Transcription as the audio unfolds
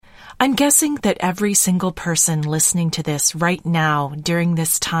I'm guessing that every single person listening to this right now during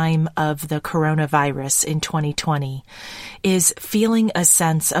this time of the coronavirus in 2020 is feeling a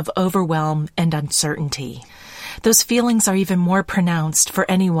sense of overwhelm and uncertainty. Those feelings are even more pronounced for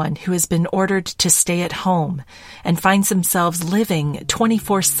anyone who has been ordered to stay at home and finds themselves living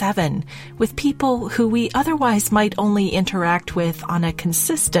 24/7 with people who we otherwise might only interact with on a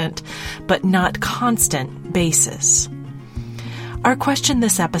consistent but not constant basis. Our question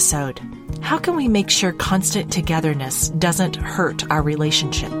this episode: how can we make sure constant togetherness doesn't hurt our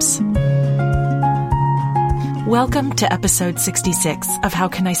relationships? Welcome to episode 66 of How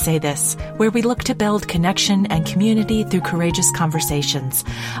Can I Say This, where we look to build connection and community through courageous conversations.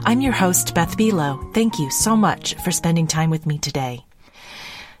 I'm your host, Beth Belo. Thank you so much for spending time with me today.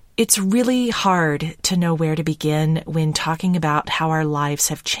 It's really hard to know where to begin when talking about how our lives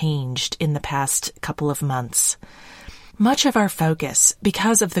have changed in the past couple of months. Much of our focus,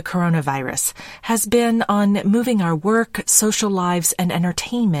 because of the coronavirus, has been on moving our work, social lives, and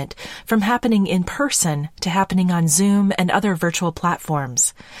entertainment from happening in person to happening on Zoom and other virtual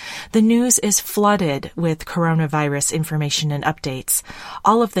platforms. The news is flooded with coronavirus information and updates,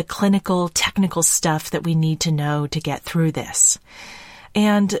 all of the clinical, technical stuff that we need to know to get through this.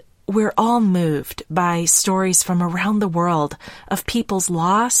 And we're all moved by stories from around the world of people's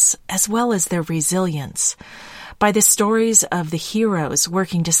loss as well as their resilience, by the stories of the heroes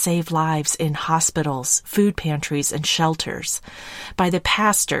working to save lives in hospitals, food pantries, and shelters, by the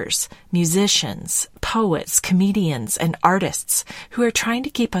pastors, musicians, poets, comedians, and artists who are trying to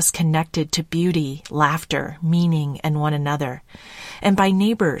keep us connected to beauty, laughter, meaning, and one another, and by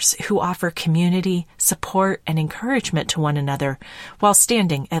neighbors who offer community, support, and encouragement to one another while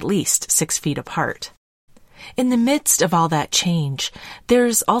standing at least 6 feet apart. In the midst of all that change,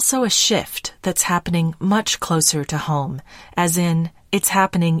 there's also a shift that's happening much closer to home, as in, it's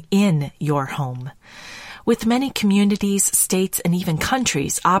happening in your home. With many communities, states, and even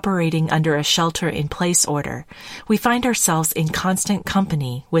countries operating under a shelter-in-place order, we find ourselves in constant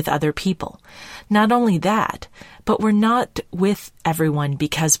company with other people. Not only that, but we're not with everyone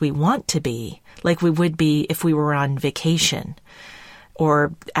because we want to be, like we would be if we were on vacation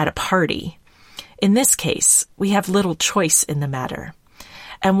or at a party. In this case, we have little choice in the matter.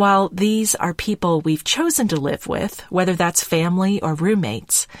 And while these are people we've chosen to live with, whether that's family or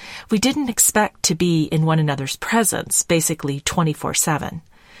roommates, we didn't expect to be in one another's presence, basically 24/7.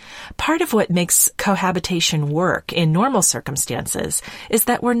 Part of what makes cohabitation work in normal circumstances is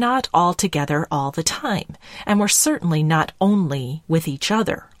that we're not all together all the time, and we're certainly not only with each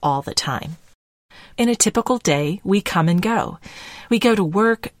other all the time. In a typical day, we come and go. We go to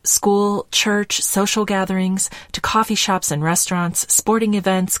work, school, church, social gatherings, to coffee shops and restaurants, sporting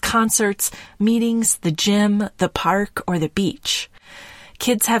events, concerts, meetings, the gym, the park, or the beach.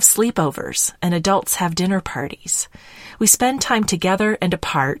 Kids have sleepovers, and adults have dinner parties. We spend time together and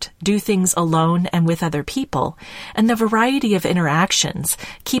apart, do things alone and with other people, and the variety of interactions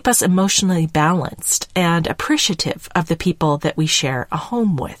keep us emotionally balanced and appreciative of the people that we share a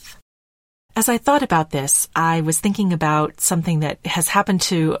home with. As I thought about this, I was thinking about something that has happened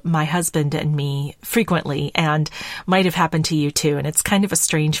to my husband and me frequently and might have happened to you too, and it's kind of a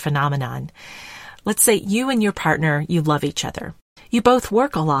strange phenomenon. Let's say you and your partner, you love each other. You both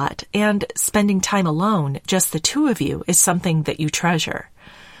work a lot, and spending time alone, just the two of you, is something that you treasure.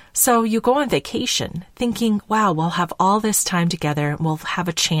 So you go on vacation thinking, wow, we'll have all this time together and we'll have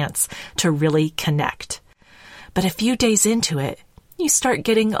a chance to really connect. But a few days into it, you start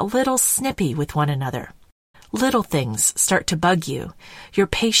getting a little snippy with one another. Little things start to bug you. Your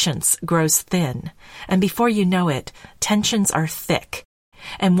patience grows thin. And before you know it, tensions are thick.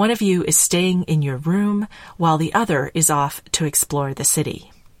 And one of you is staying in your room while the other is off to explore the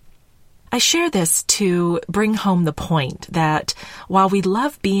city. I share this to bring home the point that while we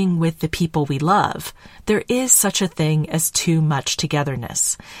love being with the people we love, there is such a thing as too much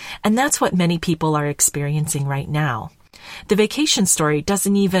togetherness. And that's what many people are experiencing right now. The vacation story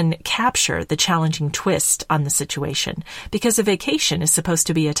doesn't even capture the challenging twist on the situation because a vacation is supposed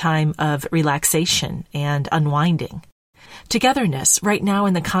to be a time of relaxation and unwinding. Togetherness, right now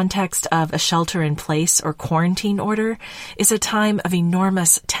in the context of a shelter-in-place or quarantine order, is a time of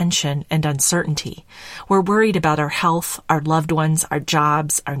enormous tension and uncertainty. We're worried about our health, our loved ones, our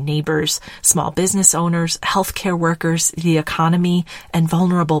jobs, our neighbors, small business owners, healthcare workers, the economy, and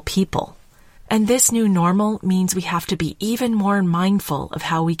vulnerable people. And this new normal means we have to be even more mindful of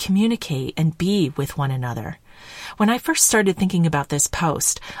how we communicate and be with one another. When I first started thinking about this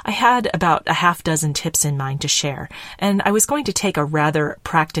post, I had about a half dozen tips in mind to share, and I was going to take a rather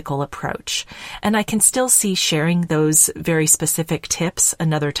practical approach. And I can still see sharing those very specific tips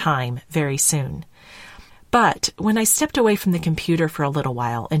another time very soon. But when I stepped away from the computer for a little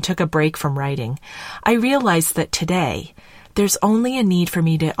while and took a break from writing, I realized that today, there's only a need for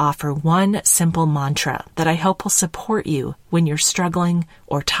me to offer one simple mantra that I hope will support you when you're struggling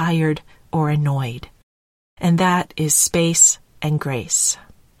or tired or annoyed. And that is space and grace.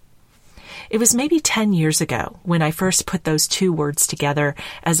 It was maybe 10 years ago when I first put those two words together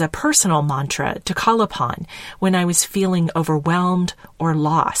as a personal mantra to call upon when I was feeling overwhelmed or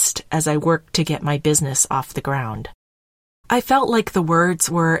lost as I worked to get my business off the ground. I felt like the words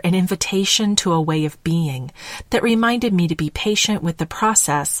were an invitation to a way of being that reminded me to be patient with the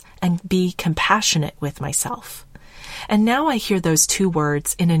process and be compassionate with myself. And now I hear those two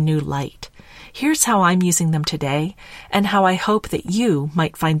words in a new light. Here's how I'm using them today and how I hope that you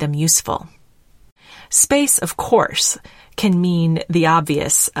might find them useful. Space, of course, can mean the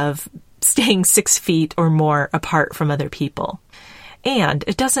obvious of staying 6 feet or more apart from other people. And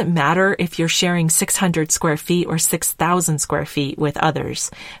it doesn't matter if you're sharing 600 square feet or 6,000 square feet with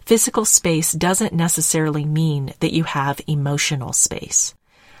others. Physical space doesn't necessarily mean that you have emotional space.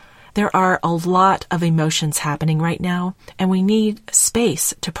 There are a lot of emotions happening right now, and we need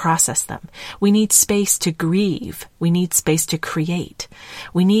space to process them. We need space to grieve. We need space to create.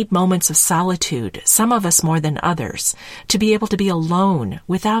 We need moments of solitude, some of us more than others, to be able to be alone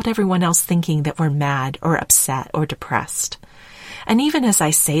without everyone else thinking that we're mad or upset or depressed. And even as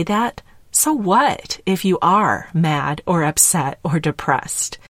I say that, so what if you are mad or upset or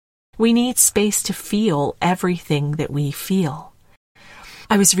depressed? We need space to feel everything that we feel.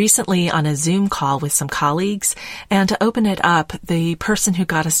 I was recently on a Zoom call with some colleagues, and to open it up, the person who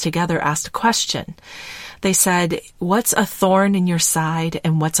got us together asked a question. They said, "What's a thorn in your side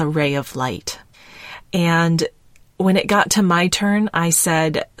and what's a ray of light?" And when it got to my turn, I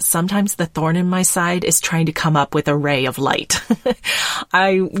said, sometimes the thorn in my side is trying to come up with a ray of light.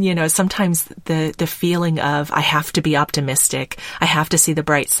 Sometimes the feeling of I have to be optimistic. I have to see the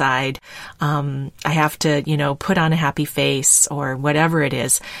bright side. I have to, put on a happy face or whatever it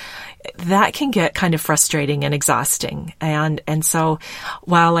is. That can get kind of frustrating and exhausting. And so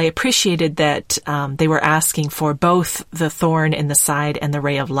while I appreciated that they were asking for both the thorn in the side and the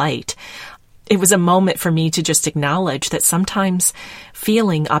ray of light, it was a moment for me to just acknowledge that sometimes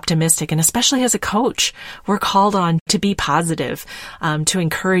feeling optimistic, and especially as a coach, we're called on to be positive, to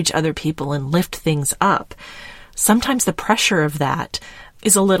encourage other people and lift things up. Sometimes the pressure of that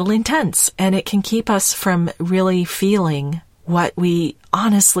is a little intense, and it can keep us from really feeling what we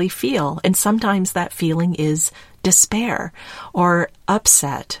honestly feel. And sometimes that feeling is despair or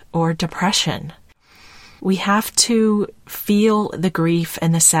upset or depression. We have to feel the grief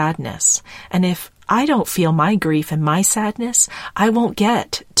and the sadness. And if I don't feel my grief and my sadness, I won't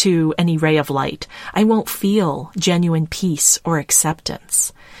get to any ray of light. I won't feel genuine peace or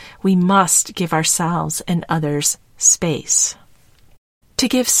acceptance. We must give ourselves and others space. To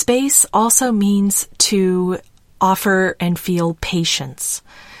give space also means to offer and feel patience.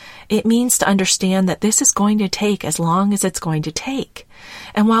 It means to understand that this is going to take as long as it's going to take.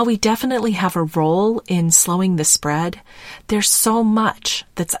 And while we definitely have a role in slowing the spread, there's so much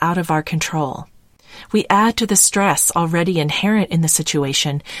that's out of our control. We add to the stress already inherent in the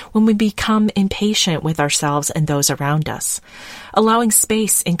situation when we become impatient with ourselves and those around us. Allowing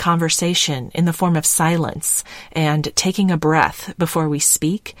space in conversation in the form of silence and taking a breath before we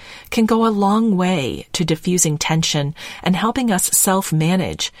speak can go a long way to diffusing tension and helping us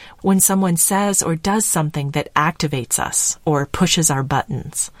self-manage when someone says or does something that activates us or pushes our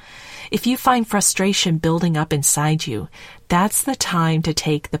buttons. If you find frustration building up inside you, that's the time to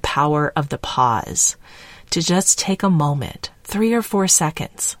take the power of the pause, to just take a moment, 3 or 4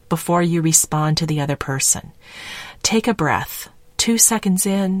 seconds before you respond to the other person. Take a breath, 2 seconds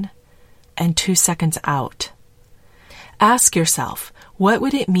in and 2 seconds out. Ask yourself, what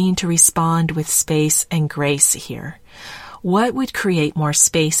would it mean to respond with space and grace here? What would create more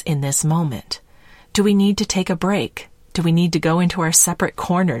space in this moment? Do we need to take a break? Do we need to go into our separate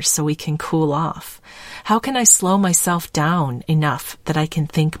corners so we can cool off? How can I slow myself down enough that I can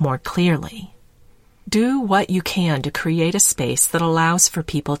think more clearly? Do what you can to create a space that allows for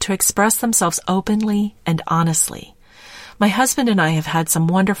people to express themselves openly and honestly. My husband and I have had some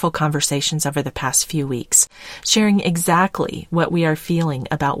wonderful conversations over the past few weeks, sharing exactly what we are feeling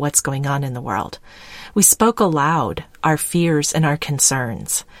about what's going on in the world. We spoke aloud our fears and our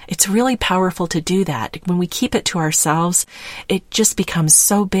concerns. It's really powerful to do that. When we keep it to ourselves, it just becomes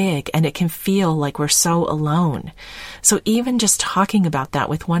so big and it can feel like we're so alone. So even just talking about that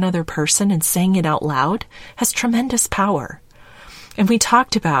with one other person and saying it out loud has tremendous power. And we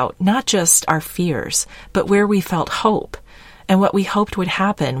talked about not just our fears, but where we felt hope and what we hoped would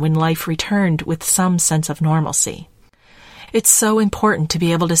happen when life returned with some sense of normalcy. It's so important to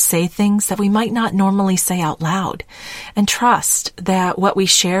be able to say things that we might not normally say out loud and trust that what we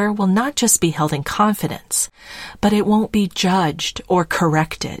share will not just be held in confidence, but it won't be judged or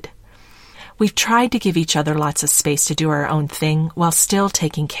corrected. We've tried to give each other lots of space to do our own thing while still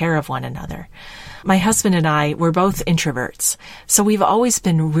taking care of one another. My husband and I were both introverts, so we've always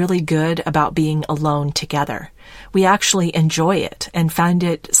been really good about being alone together. We actually enjoy it and find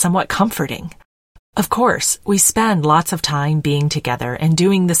it somewhat comforting. Of course, we spend lots of time being together and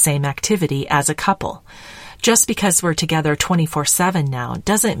doing the same activity as a couple. Just because we're together 24/7 now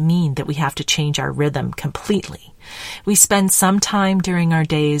doesn't mean that we have to change our rhythm completely. We spend some time during our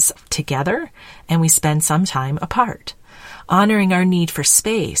days together, and we spend some time apart. Honoring our need for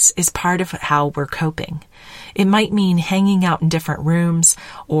space is part of how we're coping. It might mean hanging out in different rooms,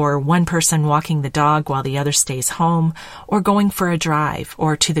 or one person walking the dog while the other stays home, or going for a drive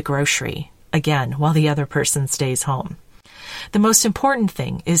or to the grocery, again, while the other person stays home. The most important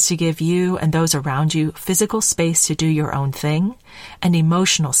thing is to give you and those around you physical space to do your own thing and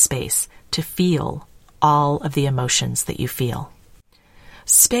emotional space to feel all of the emotions that you feel.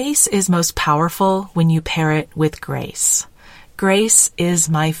 Space is most powerful when you pair it with grace. Grace is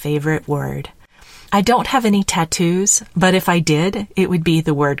my favorite word. I don't have any tattoos, but if I did, it would be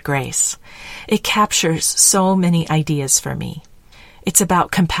the word grace. It captures so many ideas for me. It's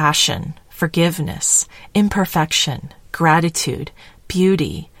about compassion, forgiveness, imperfection, gratitude,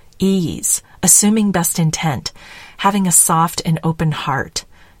 beauty, ease, assuming best intent, having a soft and open heart,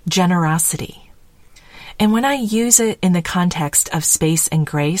 generosity. And when I use it in the context of space and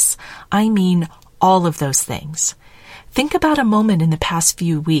grace, I mean all of those things. Think about a moment in the past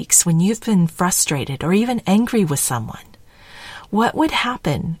few weeks when you've been frustrated or even angry with someone. What would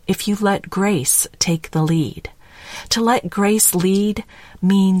happen if you let grace take the lead? To let grace lead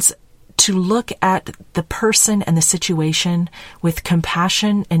means to look at the person and the situation with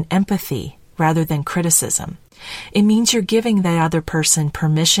compassion and empathy rather than criticism. It means you're giving the other person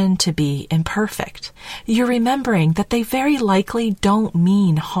permission to be imperfect. You're remembering that they very likely don't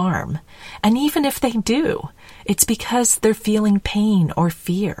mean harm. And even if they do, it's because they're feeling pain or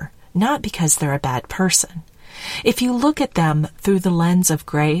fear, not because they're a bad person. If you look at them through the lens of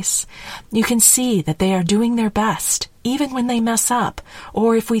grace, you can see that they are doing their best, even when they mess up,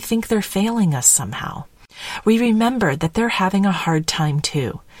 or if we think they're failing us somehow. We remember that they're having a hard time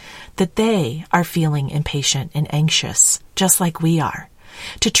too, that they are feeling impatient and anxious, just like we are.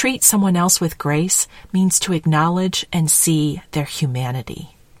 To treat someone else with grace means to acknowledge and see their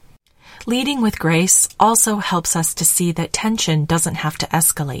humanity. Leading with grace also helps us to see that tension doesn't have to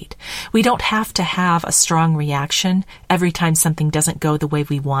escalate. We don't have to have a strong reaction every time something doesn't go the way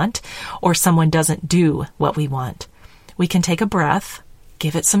we want or someone doesn't do what we want. We can take a breath,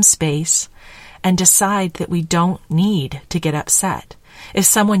 give it some space, and decide that we don't need to get upset. If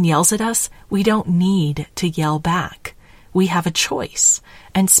someone yells at us, we don't need to yell back. We have a choice,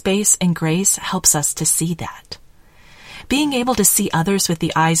 and space and grace helps us to see that. Being able to see others with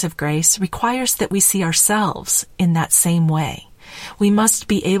the eyes of grace requires that we see ourselves in that same way. We must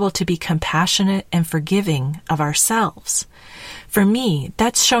be able to be compassionate and forgiving of ourselves. For me,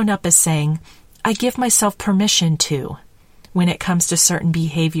 that's shown up as saying, I give myself permission to, when it comes to certain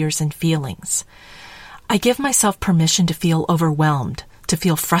behaviors and feelings. I give myself permission to feel overwhelmed, to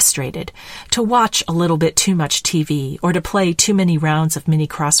feel frustrated, to watch a little bit too much TV, or to play too many rounds of mini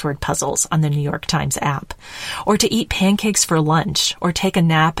crossword puzzles on the New York Times app, or to eat pancakes for lunch, or take a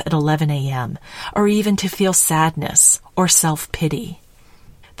nap at 11 a.m., or even to feel sadness or self-pity.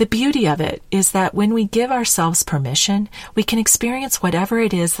 The beauty of it is that when we give ourselves permission, we can experience whatever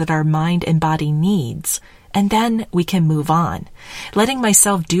it is that our mind and body needs, and then we can move on. Letting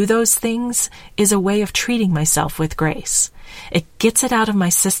myself do those things is a way of treating myself with grace. It gets it out of my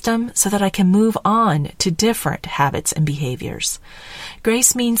system so that I can move on to different habits and behaviors.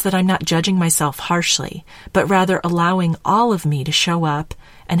 Grace means that I'm not judging myself harshly, but rather allowing all of me to show up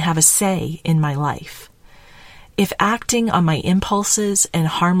and have a say in my life. If acting on my impulses and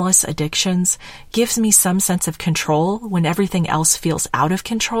harmless addictions gives me some sense of control when everything else feels out of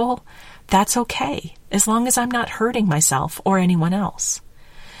control, that's okay, as long as I'm not hurting myself or anyone else.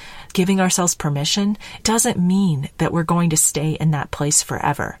 Giving ourselves permission doesn't mean that we're going to stay in that place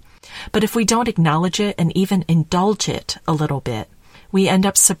forever. But if we don't acknowledge it and even indulge it a little bit, we end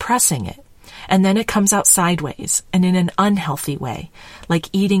up suppressing it. And then it comes out sideways and in an unhealthy way, like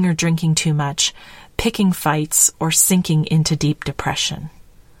eating or drinking too much, picking fights, or sinking into deep depression.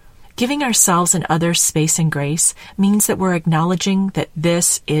 Giving ourselves and others space and grace means that we're acknowledging that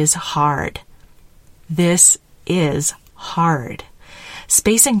this is hard. This is hard.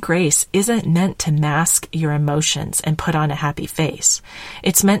 Space and grace isn't meant to mask your emotions and put on a happy face.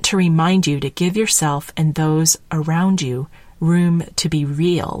 It's meant to remind you to give yourself and those around you room to be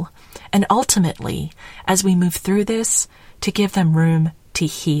real, and ultimately, as we move through this, to give them room to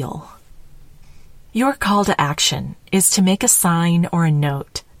heal. Your call to action is to make a sign or a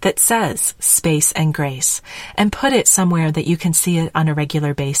note that says space and grace and put it somewhere that you can see it on a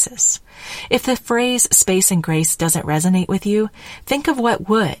regular basis. If the phrase space and grace doesn't resonate with you, think of what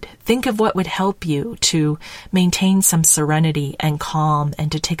would. Think of what would help you to maintain some serenity and calm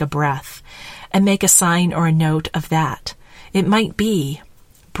and to take a breath, and make a sign or a note of that. It might be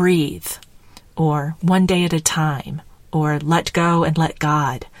breathe, or one day at a time, or let go and let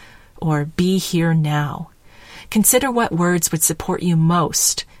God, or be here now. Consider what words would support you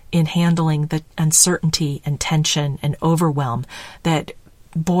most in handling the uncertainty and tension and overwhelm that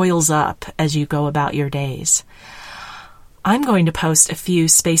boils up as you go about your days. I'm going to post a few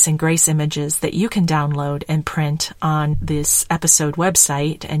Space and Grace images that you can download and print on this episode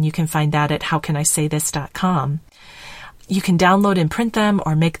website, and you can find that at howcanisaythis.com. You can download and print them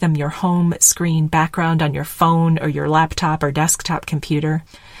or make them your home screen background on your phone or your laptop or desktop computer.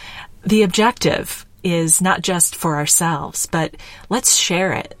 The objective is not just for ourselves, but let's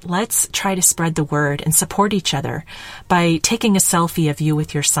share it. Let's try to spread the word and support each other by taking a selfie of you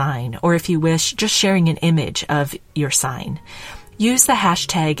with your sign, or if you wish, just sharing an image of your sign. Use the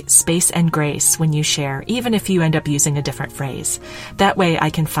hashtag Space and Grace when you share, even if you end up using a different phrase. That way I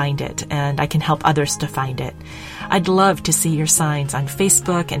can find it and I can help others to find it. I'd love to see your signs on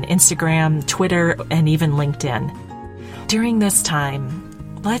Facebook and Instagram, Twitter, and even LinkedIn. During this time,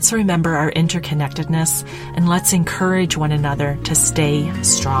 let's remember our interconnectedness and let's encourage one another to stay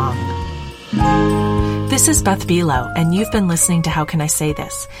strong. This is Beth Belo, and you've been listening to How Can I Say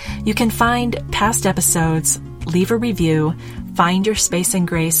This? You can find past episodes, leave a review, find your Space and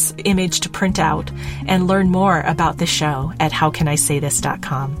Grace image to print out, and learn more about the show at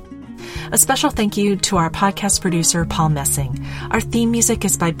howcanisaythis.com. A special thank you to our podcast producer, Paul Messing. Our theme music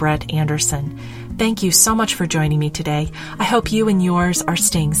is by Brett Anderson. Thank you so much for joining me today. I hope you and yours are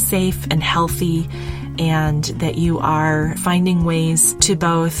staying safe and healthy, and that you are finding ways to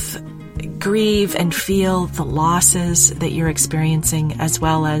both grieve and feel the losses that you're experiencing, as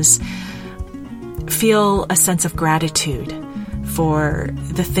well as feel a sense of gratitude for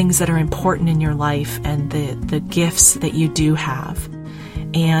the things that are important in your life and the gifts that you do have.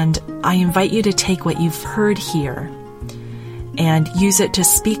 And I invite you to take what you've heard here and use it to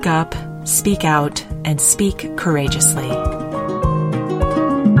speak up, speak out, and speak courageously.